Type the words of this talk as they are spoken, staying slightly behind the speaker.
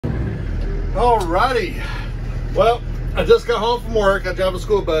Alrighty. Well, I just got home from work. I drive a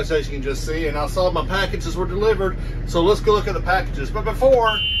school bus, as you can just see, and I saw my packages were delivered. So let's go look at the packages. But before,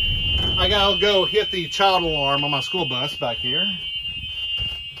 I gotta go hit the child alarm on my school bus back here.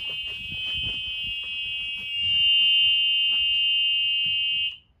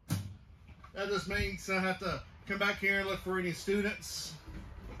 That just means I have to come back here and look for any students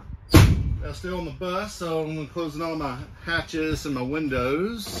that's still on the bus. So I'm closing all my hatches and my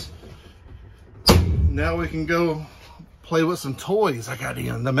windows. Now we can go play with some toys I got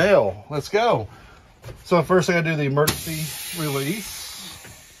in the mail. Let's go. So first I gotta do the emergency release.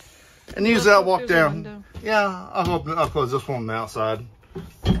 And use that walk down. Yeah, I'll close this one on the outside.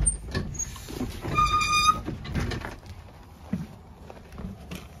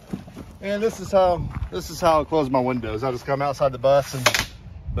 And this is how I close my windows. I just come outside the bus and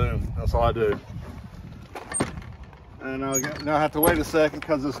boom, that's all I do. And now I have to wait a second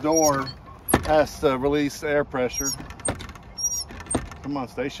because this door has to release air pressure. Come on,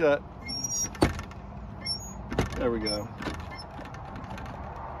 stay shut. There we go.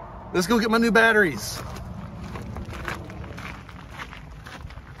 Let's go get my new batteries.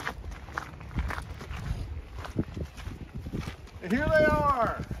 And here they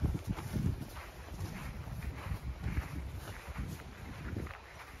are.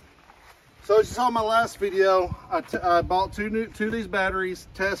 So as you saw in my last video, I bought two of these batteries,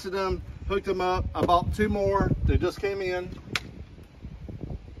 tested them, hooked them up. I bought two more. They just came in.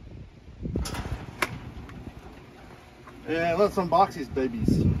 And let's unbox these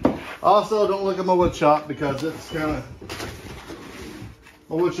babies. Also, don't look at my wood shop because my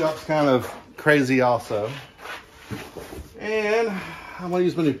wood shop's kind of crazy also. And I'm gonna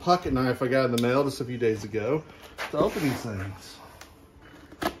use my new pocket knife I got in the mail just a few days ago to open these things.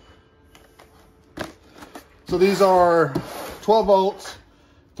 So these are 12 volts,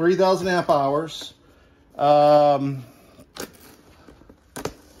 3,000 amp hours. So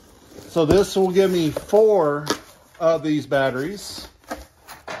this will give me 4 of these batteries,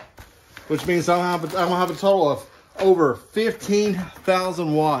 which means I'm gonna have a total of over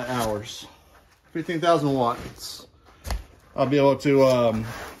 15,000 watt hours. 15,000 watts I'll be able to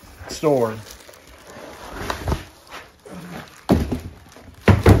store.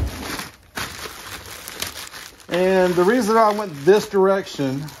 And the reason I went this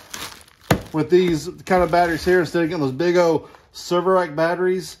direction with these kind of batteries here instead of getting those big old server rack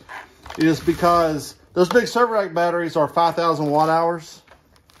batteries is because those big server rack batteries are 5,000 watt hours.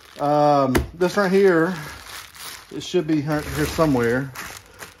 This right here, it should be here somewhere,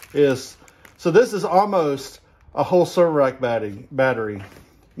 so this is almost a whole server rack battery.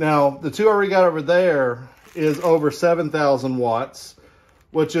 Now, the two I already got over there is over 7,000 watts,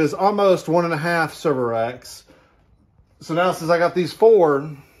 which is almost 1.5 server racks. So now since I got these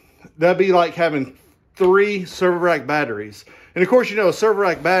 4, that'd be like having 3 server rack batteries. And of course, you know, a server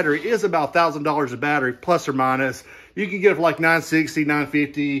rack battery is about $1,000 a battery, plus or minus. You can get it for like $960,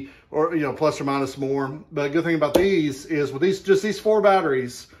 $950, or, you know, plus or minus more. But the good thing about these is with these 4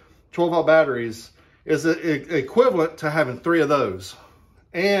 batteries, 12 volt batteries, is equivalent to having 3 of those.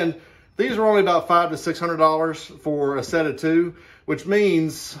 And these are only about $500 to $600 for a set of 2, which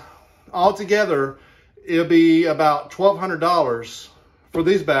means altogether, it'll be about $1,200 for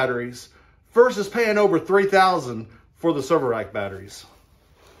these batteries versus paying over $3,000 for the server rack batteries.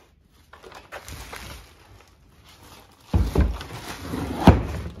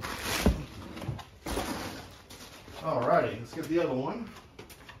 Alrighty, let's get the other one.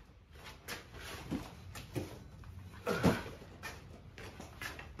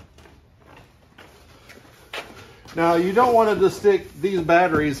 Now you don't want to just stick these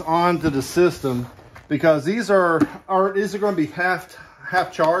batteries onto the system because these are going to be half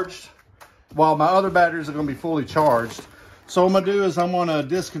charged, while my other batteries are going to be fully charged. So what I'm going to do is I'm going to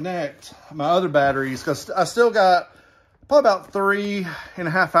disconnect my other batteries because I still got probably about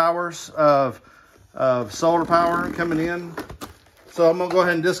 3.5 hours of solar power coming in. So I'm going to go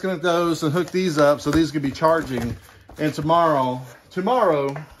ahead and disconnect those and hook these up so these can be charging. And tomorrow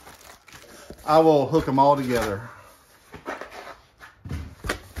I will hook them all together.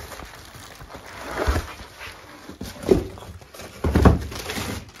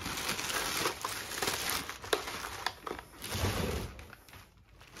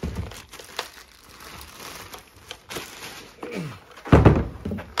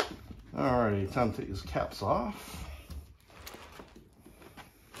 Alrighty, time to take these caps off.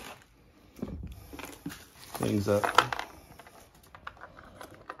 Things up.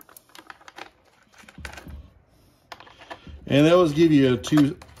 And they always give you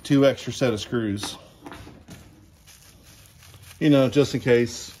two extra set of screws. you know, just in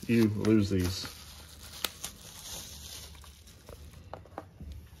case you lose these.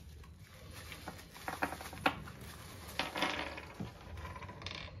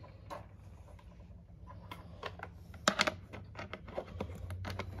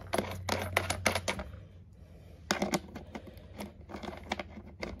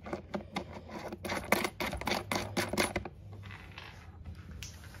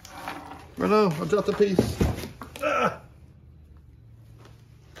 Oh no, I dropped a piece. Ah.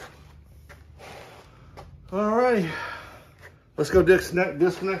 Alrighty, let's go disconnect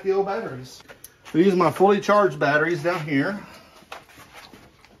the old batteries. These are my fully charged batteries down here.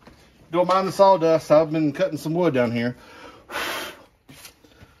 Don't mind the sawdust, I've been cutting some wood down here.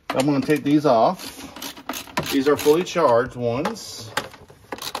 I'm gonna take these off. These are fully charged ones.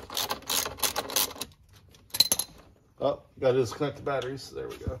 Oh, gotta disconnect the batteries, there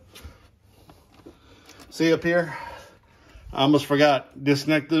we go. See up here? I almost forgot,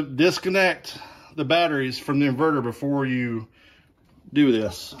 disconnect the batteries from the inverter before you do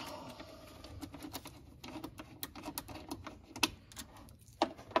this.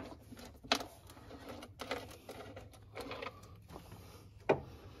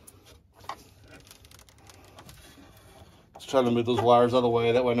 Just trying to move those wires out of the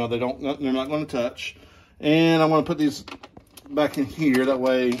way, that way they're not going to touch. And I'm going to put these back in here, that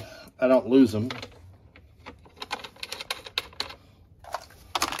way I don't lose them.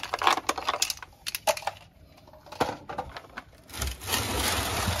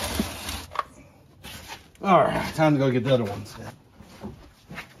 All right, time to go get the other ones.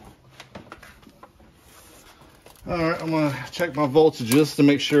 All right, I'm gonna check my voltages to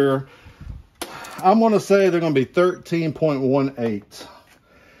make sure. I'm gonna say they're gonna be 13.18.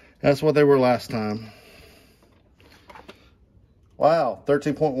 That's what they were last time. Wow,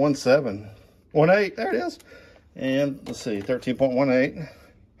 13.17. 18, there it is. And let's see, 13.18.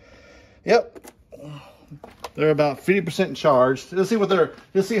 Yep. They're about 50% charged. Let's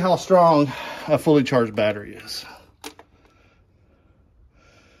see how strong a fully charged battery is.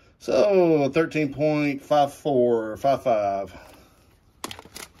 So 13.54, 55.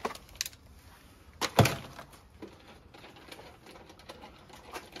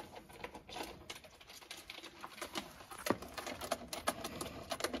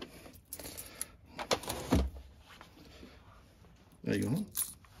 There you go.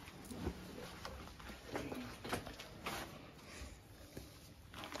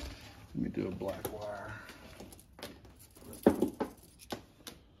 Let me do a black wire.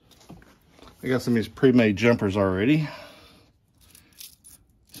 I got some of these pre-made jumpers already.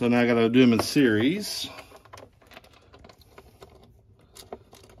 So now I gotta do them in series.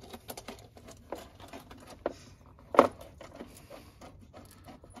 And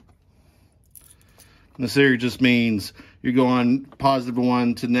the series just means you're going positive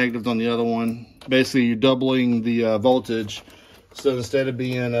one to negative on the other one. Basically, you're doubling the voltage. So instead of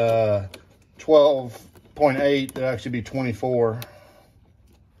being 12.8, it'll actually be 24.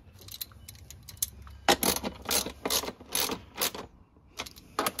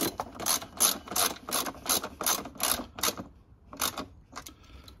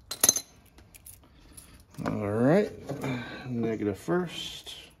 All right, negative first.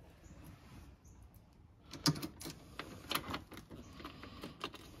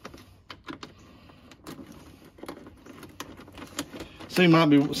 Some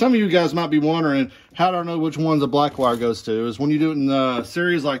of you guys might be wondering, how do I know which one the black wire goes to? Is when you do it in a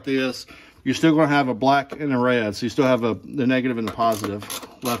series like this, you're still going to have a black and a red, so you still have the negative and the positive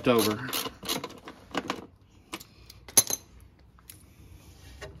left over.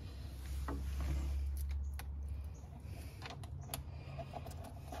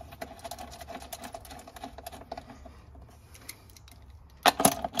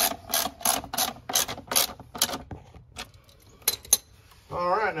 All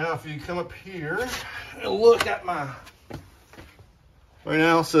right, now if you come up here and look at my, right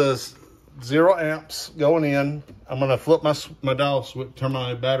now it says 0 amps going in. I'm gonna flip my dial switch, turn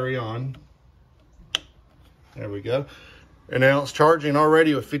my battery on. There we go. And now it's charging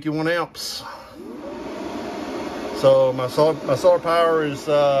already with 51 amps. So my solar power is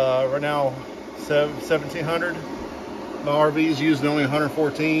right now 1700. My RV is using only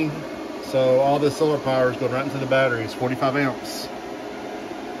 114. So all this solar power is going right into the battery. It's 45 amps.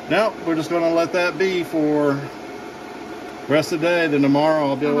 Now we're just going to let that be for the rest of the day. Then tomorrow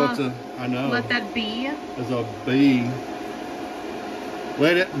I'll be able to, I know. Let that be? There's a B.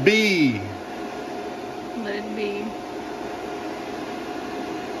 Let it be. Let it be.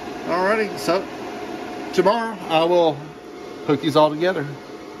 Alrighty, so tomorrow I will hook these all together.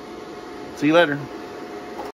 See you later.